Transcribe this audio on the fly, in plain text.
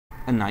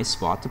a nice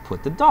spot to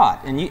put the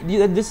dot. And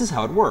this is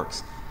how it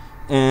works.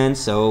 And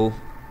so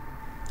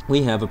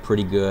we have a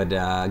pretty good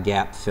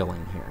gap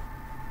filling here.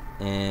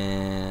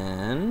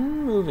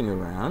 And moving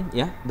around,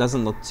 yeah,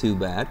 doesn't look too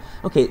bad.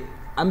 Okay,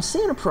 I'm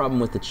seeing a problem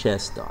with the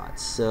chest dot,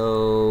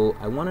 so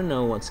I want to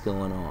know what's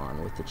going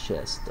on with the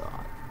chest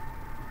dot.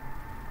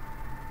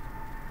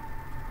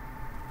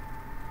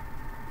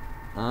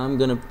 I'm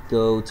going to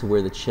go to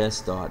where the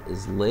chest dot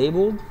is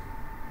labeled,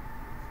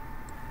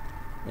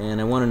 and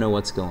I want to know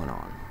what's going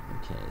on.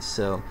 Okay,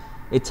 so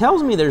it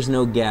tells me there's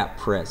no gap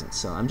present,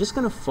 so I'm just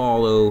going to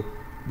follow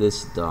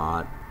this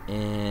dot,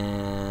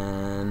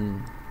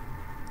 and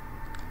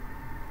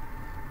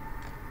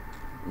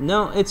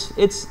no,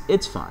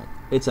 it's fine.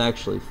 It's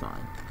actually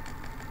fine.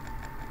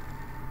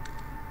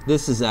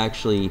 This is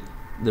actually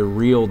the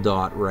real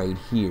dot right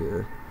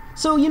here.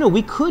 So, you know,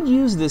 we could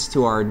use this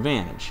to our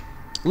advantage.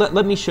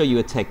 Let me show you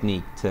a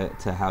technique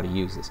to how to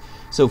use this.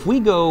 So if we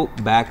go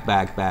back,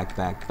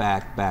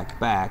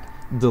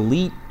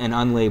 delete and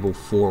unlabel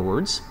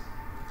forwards,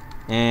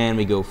 and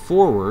we go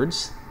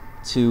forwards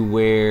to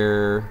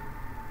where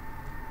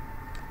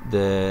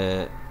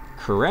the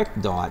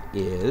correct dot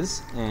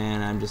is,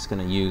 and I'm just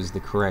going to use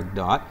the correct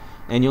dot,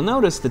 and you'll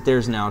notice that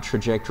there's now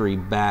trajectory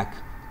back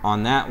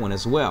on that one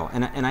as well,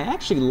 and I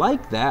actually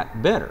like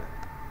that better.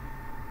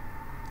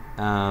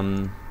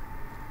 At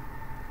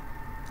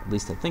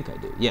least I think I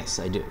do. Yes,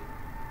 I do.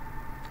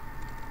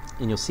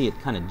 And you'll see it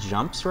kind of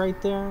jumps right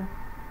there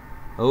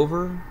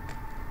over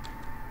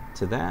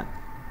to that.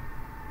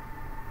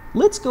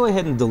 Let's go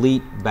ahead and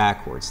delete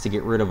backwards to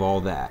get rid of all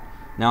that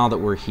now that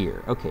we're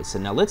here. Okay, so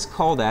now let's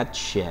call that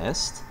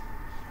chest,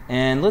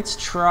 and let's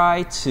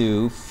try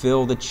to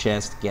fill the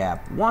chest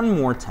gap one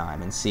more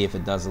time and see if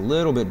it does a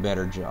little bit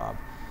better job.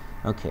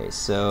 Okay,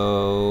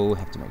 so we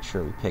have to make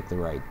sure we pick the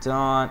right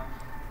dot,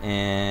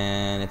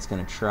 and it's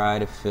going to try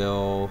to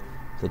fill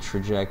the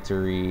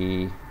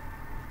trajectory.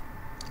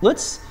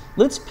 Let's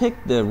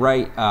pick the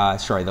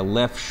the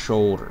left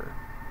shoulder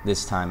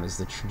this time as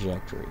the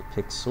trajectory.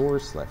 Pick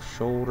source, left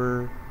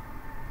shoulder,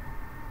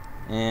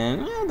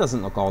 and it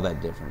doesn't look all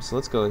that different. So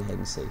let's go ahead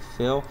and say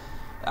fill.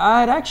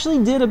 It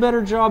actually did a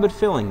better job at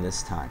filling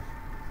this time.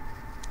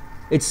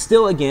 It's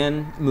still,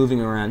 again,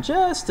 moving around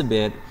just a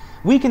bit.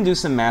 We can do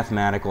some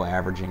mathematical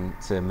averaging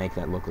to make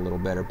that look a little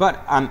better,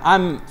 but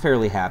I'm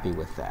fairly happy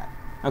with that.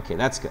 Okay,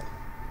 that's good.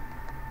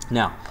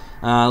 Now,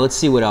 let's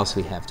see what else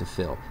we have to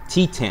fill.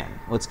 T10.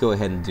 Let's go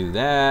ahead and do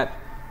that.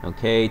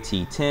 Okay,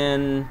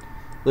 T10.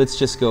 Let's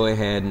just go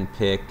ahead and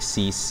pick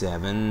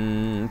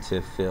C7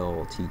 to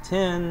fill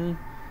T10.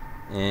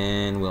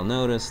 And we'll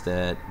notice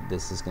that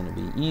this is going to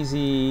be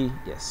easy.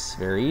 Yes,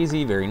 very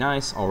easy, very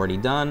nice, already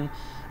done.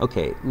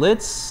 Okay,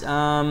 let's,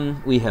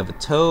 we have a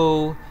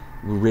toe,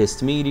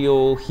 wrist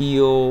medial,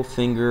 heel,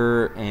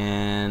 finger,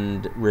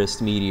 and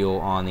wrist medial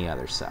on the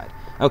other side.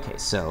 Okay,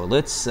 so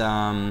let's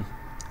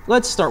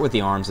start with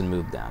the arms and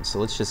move down. So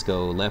let's just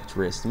go left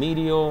wrist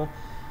medial,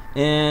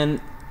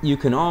 and you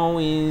can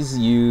always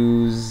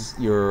use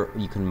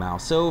you can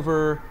mouse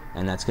over,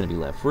 and that's going to be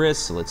left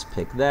wrist, so let's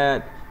pick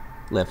that,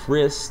 left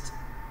wrist,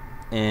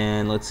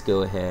 and let's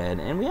go ahead,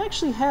 and we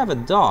actually have a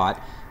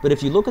dot, but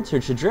if you look at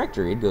your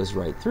trajectory, it goes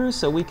right through,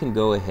 so we can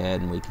go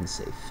ahead and we can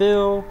say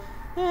fill,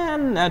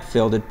 and that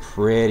filled it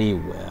pretty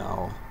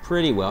well.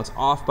 Pretty well. It's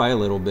off by a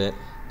little bit,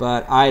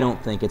 but I don't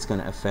think it's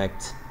going to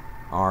affect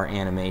our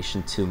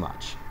animation too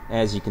much.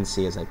 As you can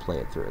see as I play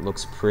it through, it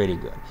looks pretty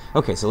good.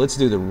 Okay, so let's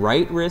do the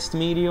right wrist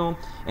medial,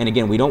 and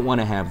again, we don't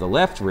want to have the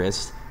left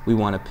wrist. We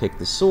want to pick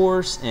the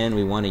source, and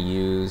we want to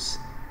use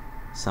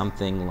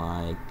something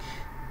like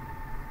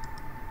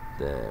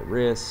the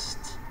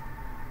wrist,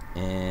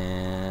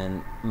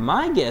 and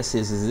my guess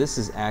is this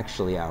is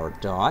actually our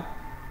dot.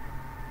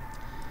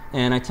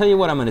 And I tell you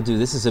what I'm going to do.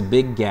 This is a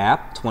big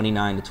gap,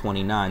 29 to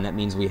 29. That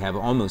means we have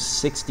almost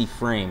 60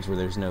 frames where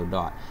there's no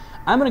dot.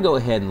 I'm going to go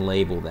ahead and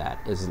label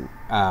that as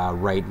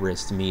right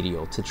wrist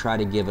medial to try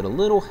to give it a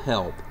little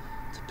help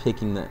to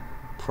picking the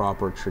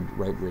proper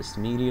right wrist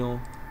medial,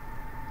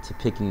 to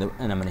picking the,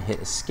 and I'm going to hit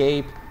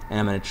escape, and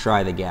I'm going to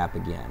try the gap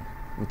again.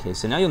 Okay,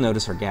 so now you'll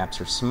notice our gaps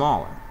are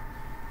smaller,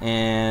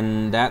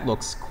 and that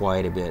looks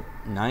quite a bit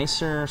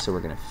nicer. So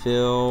we're going to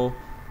fill,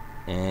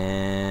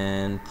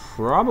 and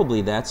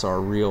probably that's our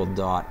real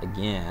dot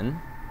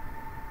again.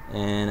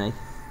 And I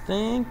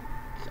think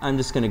I'm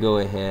just going to go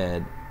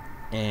ahead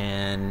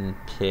and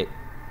pick,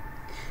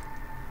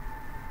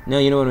 no,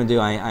 you know what I'm going to do?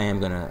 I am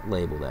going to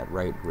label that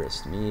right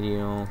wrist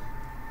medial,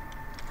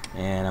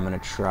 and I'm going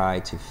to try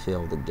to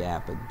fill the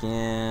gap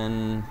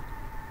again,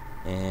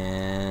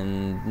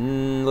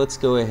 and let's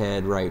go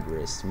ahead, right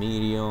wrist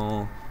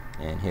medial,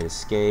 and hit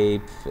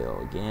escape,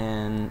 fill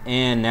again,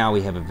 and now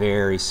we have a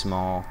very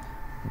small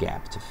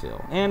gap to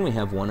fill. And we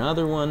have one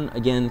other one,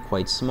 again,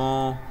 quite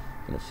small.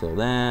 I'm going to fill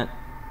that.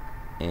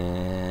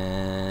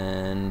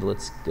 And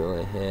let's go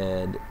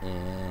ahead,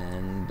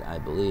 and I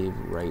believe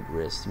right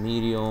wrist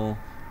medial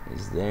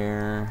is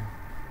there.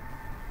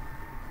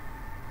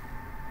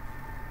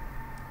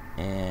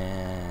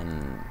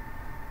 And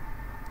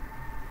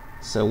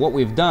So what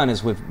we've done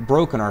is we've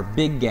broken our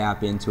big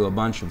gap into a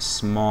bunch of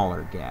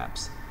smaller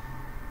gaps.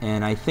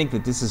 And I think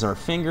that this is our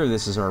finger,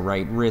 this is our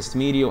right wrist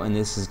medial, and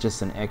this is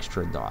just an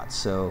extra dot.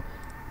 So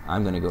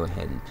I'm going to go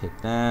ahead and pick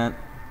that.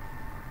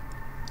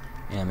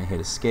 And I'm going to hit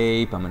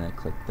escape. I'm going to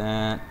click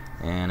that.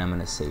 And I'm going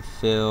to say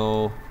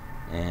fill.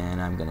 And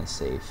I'm going to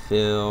say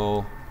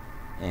fill.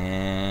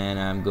 And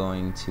I'm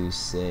going to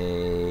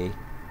say,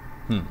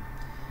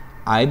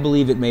 I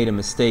believe it made a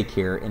mistake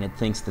here, and it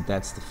thinks that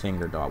that's the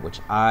finger dot, which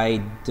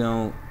I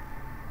don't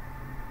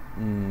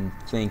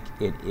think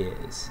it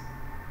is.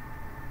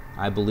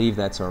 I believe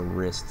that's our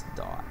wrist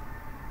dot.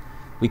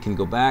 We can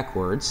go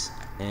backwards,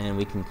 and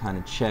we can kind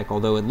of check,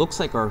 although it looks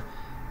like our,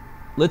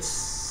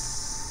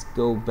 let's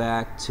go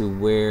back to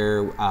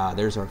where,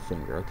 there's our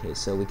finger. Okay,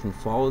 so we can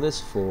follow this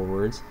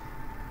forwards,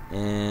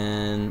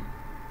 and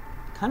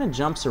it kind of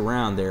jumps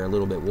around there a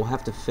little bit. We'll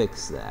have to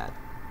fix that.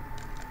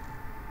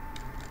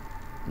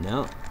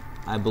 No,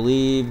 I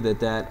believe that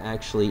that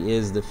actually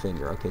is the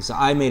finger. Okay, so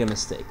I made a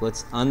mistake.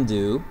 Let's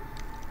undo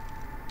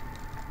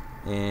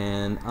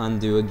and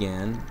undo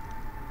again.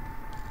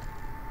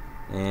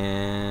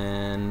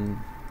 And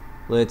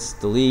let's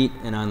delete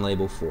and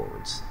unlabel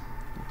forwards.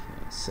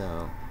 Okay,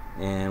 so,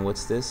 and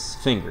what's this?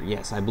 Finger.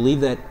 Yes, I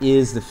believe that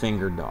is the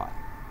finger dot.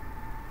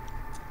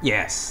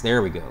 Yes,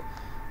 there we go.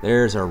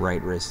 There's our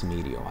right wrist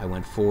medial. I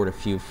went forward a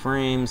few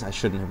frames. I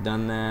shouldn't have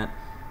done that.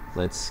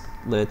 Let's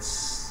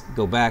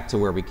go back to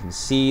where we can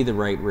see the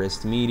right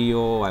wrist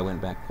medial. I went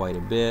back quite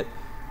a bit,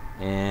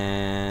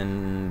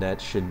 and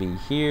that should be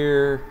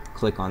here.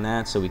 Click on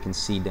that so we can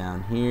see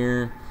down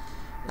here,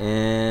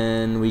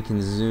 and we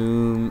can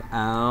zoom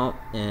out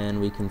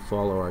and we can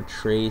follow our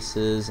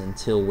traces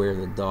until where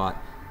the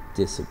dot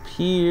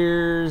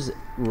disappears.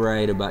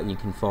 Right about, you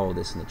can follow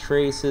this in the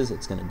traces.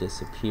 It's going to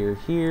disappear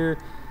here.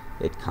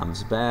 It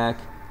comes back.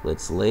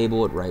 Let's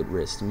label it right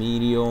wrist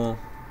medial.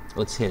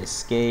 Let's hit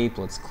escape.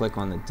 Let's click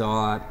on the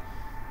dot.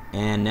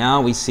 And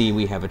now we see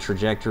we have a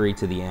trajectory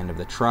to the end of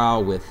the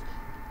trowel with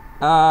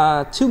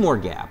 2 more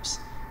gaps.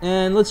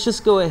 And let's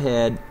just go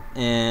ahead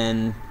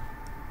and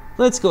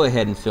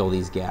fill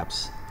these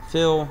gaps.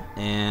 Fill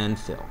and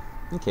fill.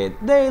 Okay,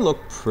 they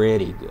look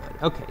pretty good.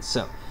 Okay,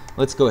 so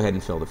let's go ahead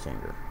and fill the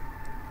finger.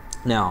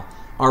 Now,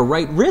 our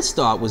right wrist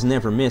dot was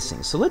never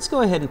missing, so let's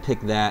go ahead and pick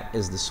that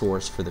as the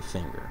source for the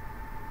finger.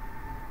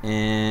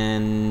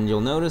 And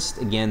you'll notice,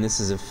 again, this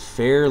is a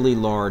fairly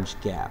large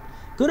gap.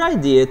 Good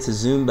idea to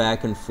zoom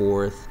back and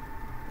forth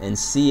and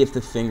see if the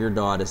finger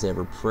dot is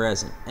ever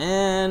present.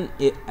 And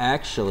it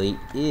actually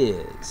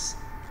is.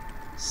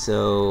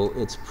 So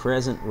it's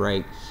present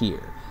right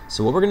here.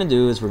 So what we're going to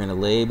do is we're going to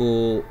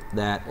label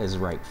that as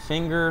right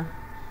finger.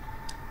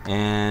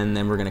 And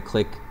then we're going to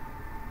click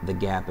the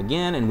gap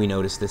again. And we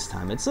notice this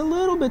time it's a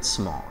little bit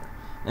smaller.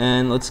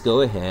 And let's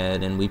go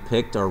ahead, and we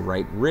picked our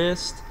right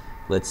wrist.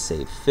 Let's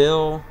say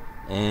fill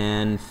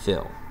and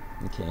fill.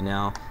 Okay,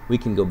 now we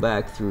can go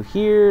back through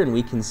here and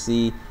we can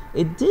see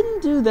it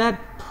didn't do that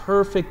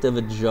perfect of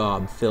a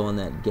job filling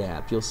that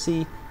gap. You'll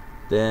see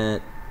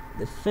that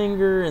the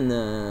finger and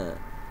the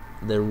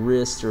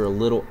wrist are a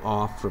little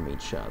off from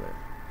each other.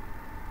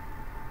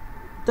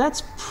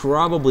 That's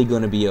probably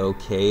going to be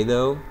okay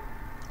though.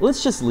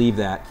 Let's just leave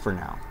that for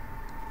now.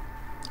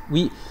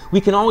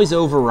 We can always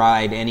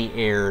override any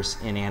errors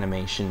in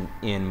animation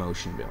in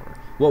Motion Builder.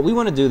 What we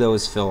want to do though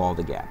is fill all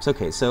the gaps.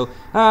 Okay, so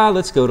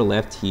let's go to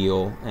left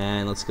heel,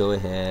 and let's go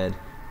ahead,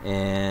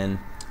 and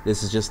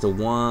this is just a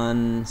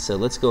 1, so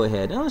let's go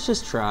ahead and let's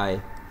just try,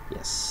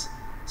 yes,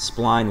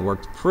 spline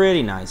worked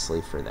pretty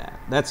nicely for that.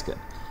 That's good.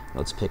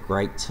 Let's pick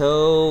right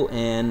toe,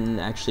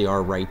 and actually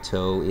our right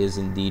toe is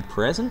indeed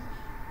present.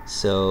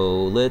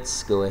 So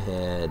let's go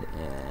ahead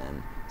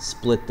and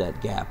split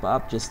that gap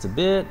up just a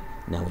bit.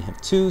 Now we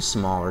have 2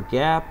 smaller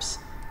gaps,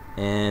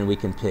 and we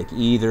can pick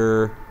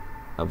either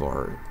of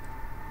our,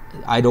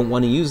 I don't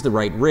want to use the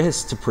right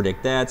wrist to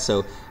predict that,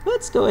 so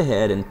let's go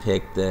ahead and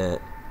pick the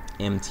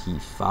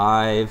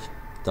MT5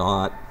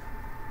 dot,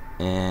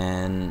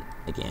 and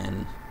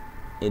again,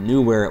 it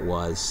knew where it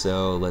was,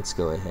 so let's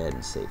go ahead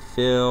and say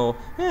fill,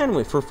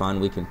 and for fun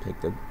we can pick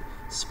the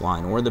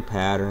spline or the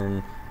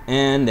pattern,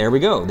 and there we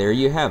go. There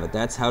you have it.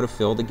 That's how to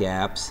fill the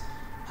gaps,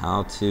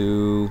 how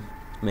to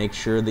make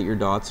sure that your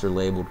dots are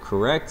labeled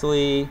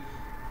correctly,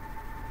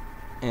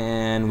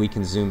 and we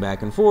can zoom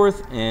back and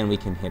forth, and we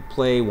can hit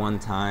play 1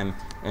 time,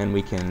 and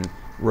we can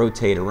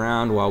rotate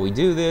around while we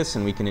do this,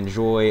 and we can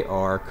enjoy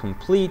our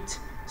complete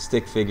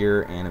stick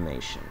figure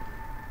animation.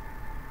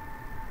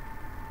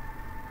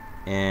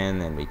 And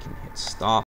then we can hit stop.